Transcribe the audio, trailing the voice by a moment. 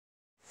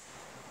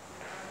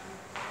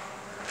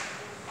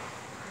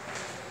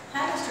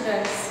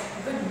students,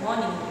 good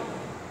morning.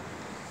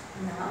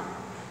 Now,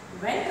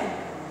 welcome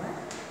to our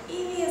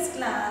EVS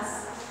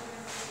class.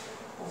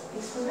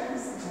 Okay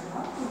students,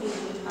 now today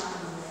we are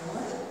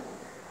on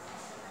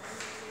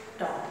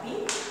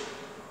topic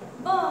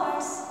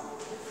birds.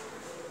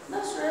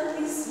 Now students,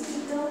 we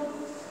see the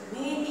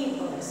many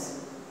birds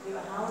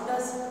around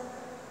us.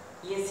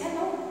 Yes or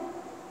no?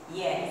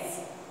 Yes.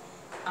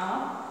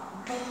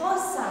 आप बहुत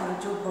सारे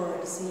जो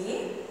birds है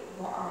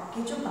वो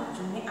आपके जो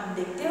बाजू में आप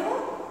देखते हो.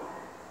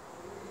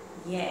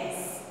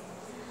 Yes.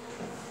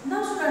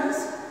 Now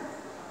students,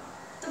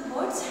 the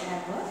birds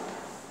have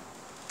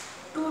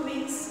 2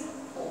 wings.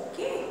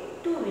 Okay,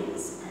 2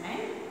 wings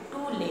and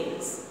 2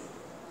 legs.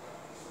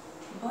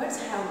 Birds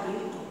have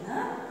built in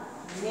a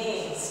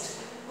nest.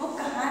 वो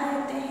कहाँ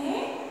रहते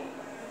हैं?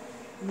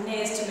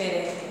 Nest में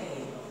रहते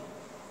हैं.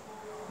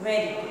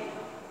 Very good.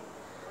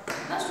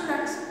 Now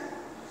students,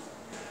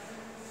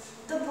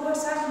 the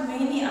birds are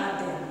many are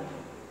there,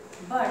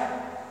 but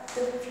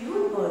the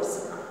few birds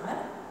are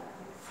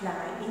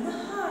fly in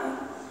high.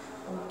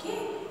 Okay,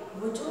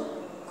 वो जो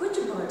कुछ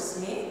birds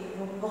है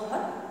वो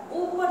बहुत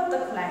ऊपर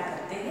तक fly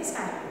करते हैं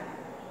sky पे.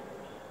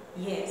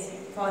 Yes,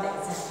 for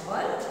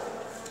example,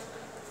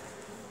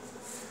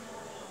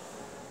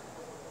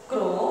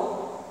 crow,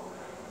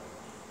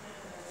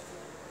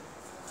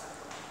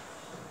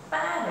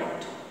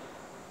 parrot,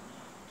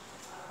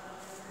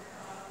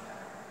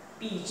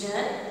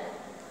 pigeon,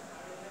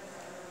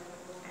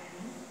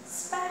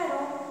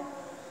 sparrow.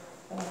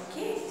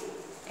 Okay,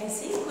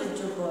 ऐसे कुछ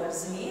जो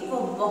बर्ड्स हैं वो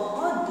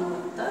बहुत दूर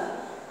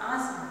तक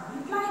आसमान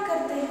में फ्लाई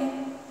करते हैं.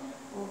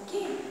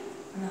 Okay,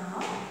 now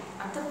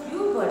the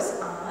few birds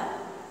are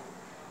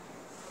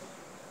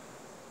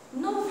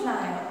no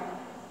fly.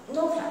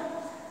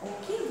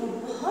 Okay, वो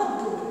बहुत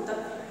दूर तक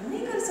फ्लाई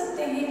नहीं कर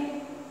सकते हैं.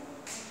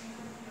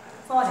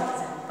 For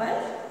example,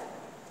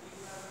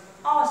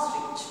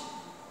 ostrich.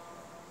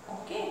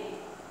 Okay,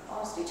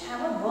 ostrich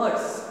have a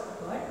bird's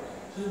but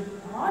he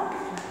not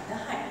fly the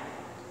height.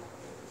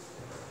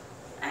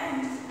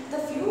 And the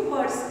few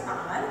birds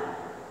are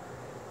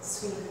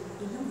swim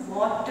in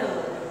water.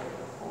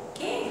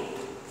 Okay,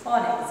 for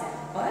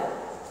example,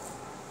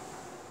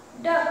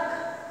 duck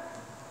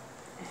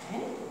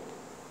and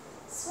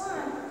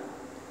swan.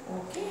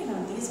 Okay,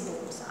 now these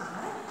birds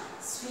are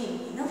swim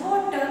in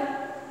water.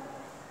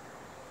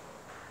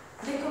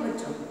 देखो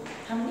बच्चों,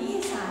 हमने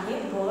ये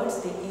सारे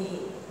birds देखे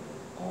हैं.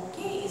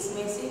 Okay,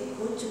 इसमें से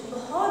कुछ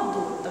बहुत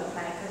दूर तक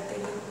फ्लाई करते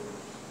हैं.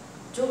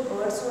 जो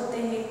बर्ड्स होते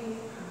हैं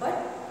बट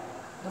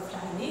वो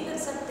फ्लाई नहीं कर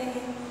सकते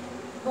हैं.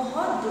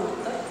 बहुत दूर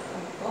तक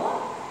उनको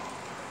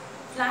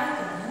फ्लाई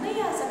करना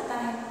नहीं आ सकता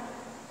है.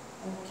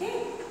 ओके,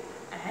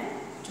 एंड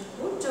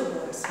जो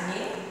बर्ड्स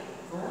हैं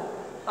वो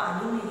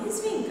पानी में ही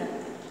स्विम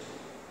करते हैं.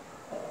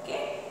 ओके,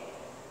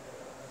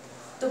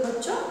 तो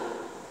बच्चों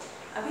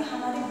अभी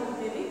हमारी बुक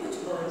में भी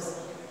कुछ बर्ड्स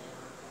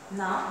हैं.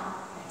 Now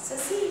let's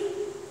see.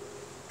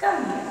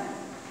 Come here.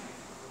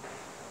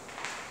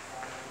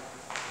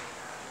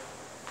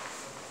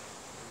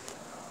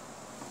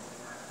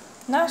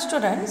 Now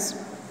students,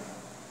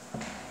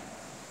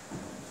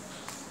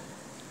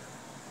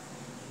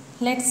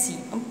 let's see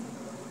a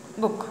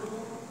book.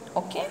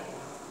 Okay,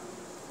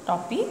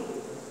 topic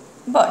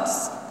birds.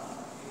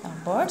 Now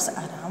birds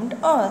around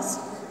us.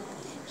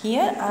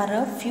 Here are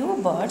a few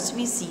birds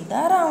we see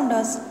around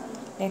us.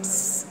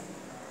 Let's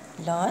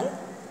learn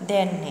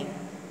their name.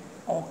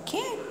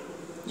 Okay,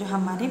 जो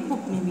हमारे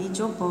book में भी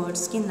जो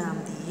birds के नाम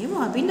दिए वो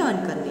अभी लर्न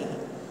कर रहे हैं.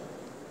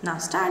 Now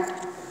start.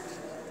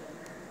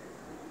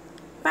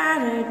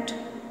 Parrot.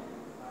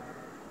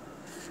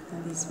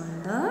 This one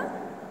the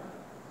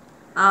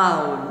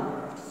owl.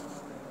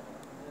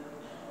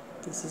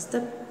 This is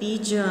the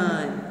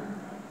pigeon.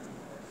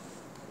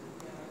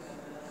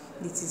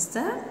 This is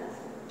the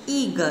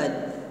eagle.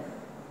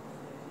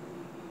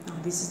 Now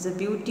this is the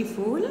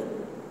beautiful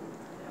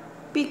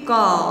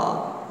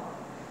peacock.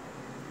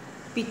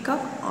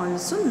 Peacock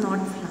also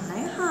not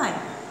fly high.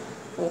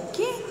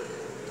 Okay.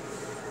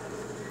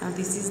 Now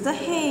this is the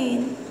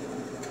hen.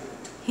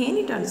 Hen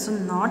it also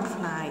not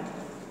fly.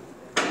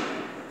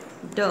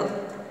 Duck.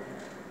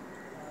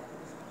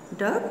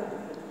 Duck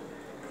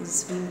is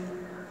swim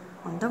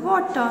on the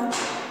water.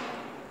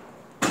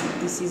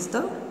 This is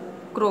the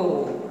crow.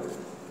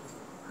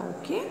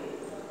 Okay.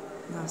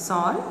 Now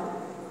solve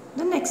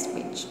the next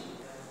page.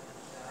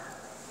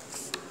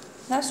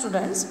 Now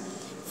students,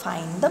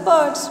 find the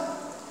birds.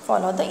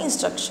 Follow the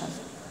instruction.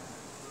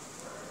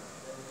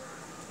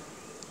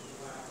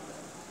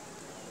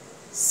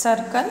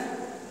 Circle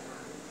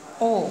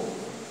O,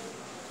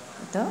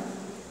 the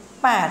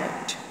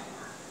parrot.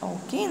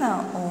 Okay, now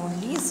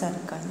only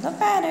circle the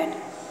parrot.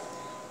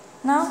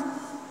 Now,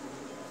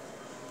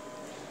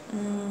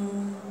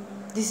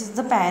 this is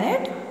the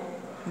parrot.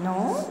 No.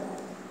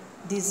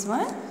 This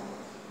one.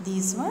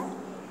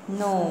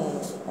 No.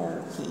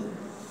 Okay.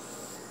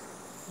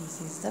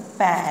 This is the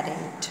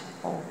parrot.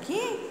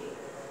 Okay.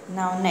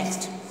 Now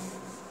next,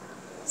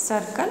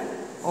 circle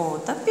O,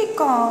 the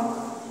peacock.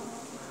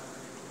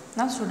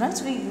 Now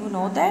students, you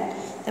know that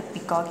the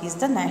peacock is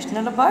the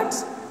national bird.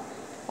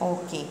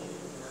 Okay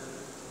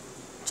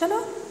चलो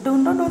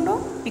ढूंढो ढूंढो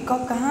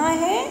peacock कहाँ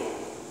है.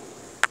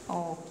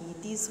 Okay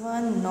this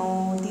one no,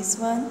 this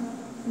one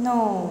no,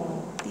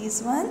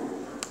 this one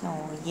no.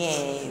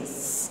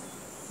 Yes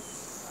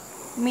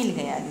मिल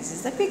गया. This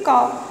is the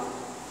peacock.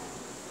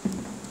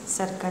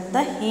 Circle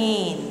the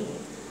hen.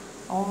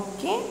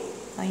 Okay,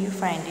 now you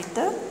find it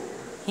the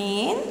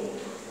hen.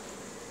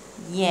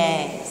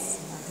 Yes,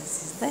 now this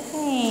is the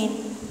hen.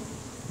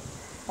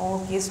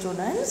 Okay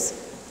students,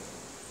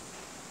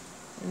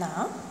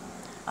 now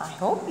I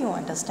hope you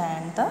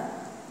understand the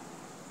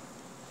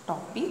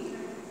topic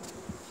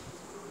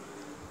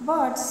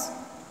birds.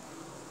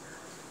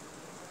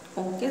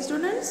 Okay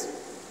students,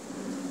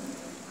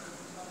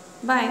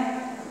 bye.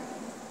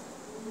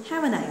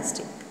 Have a nice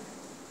day.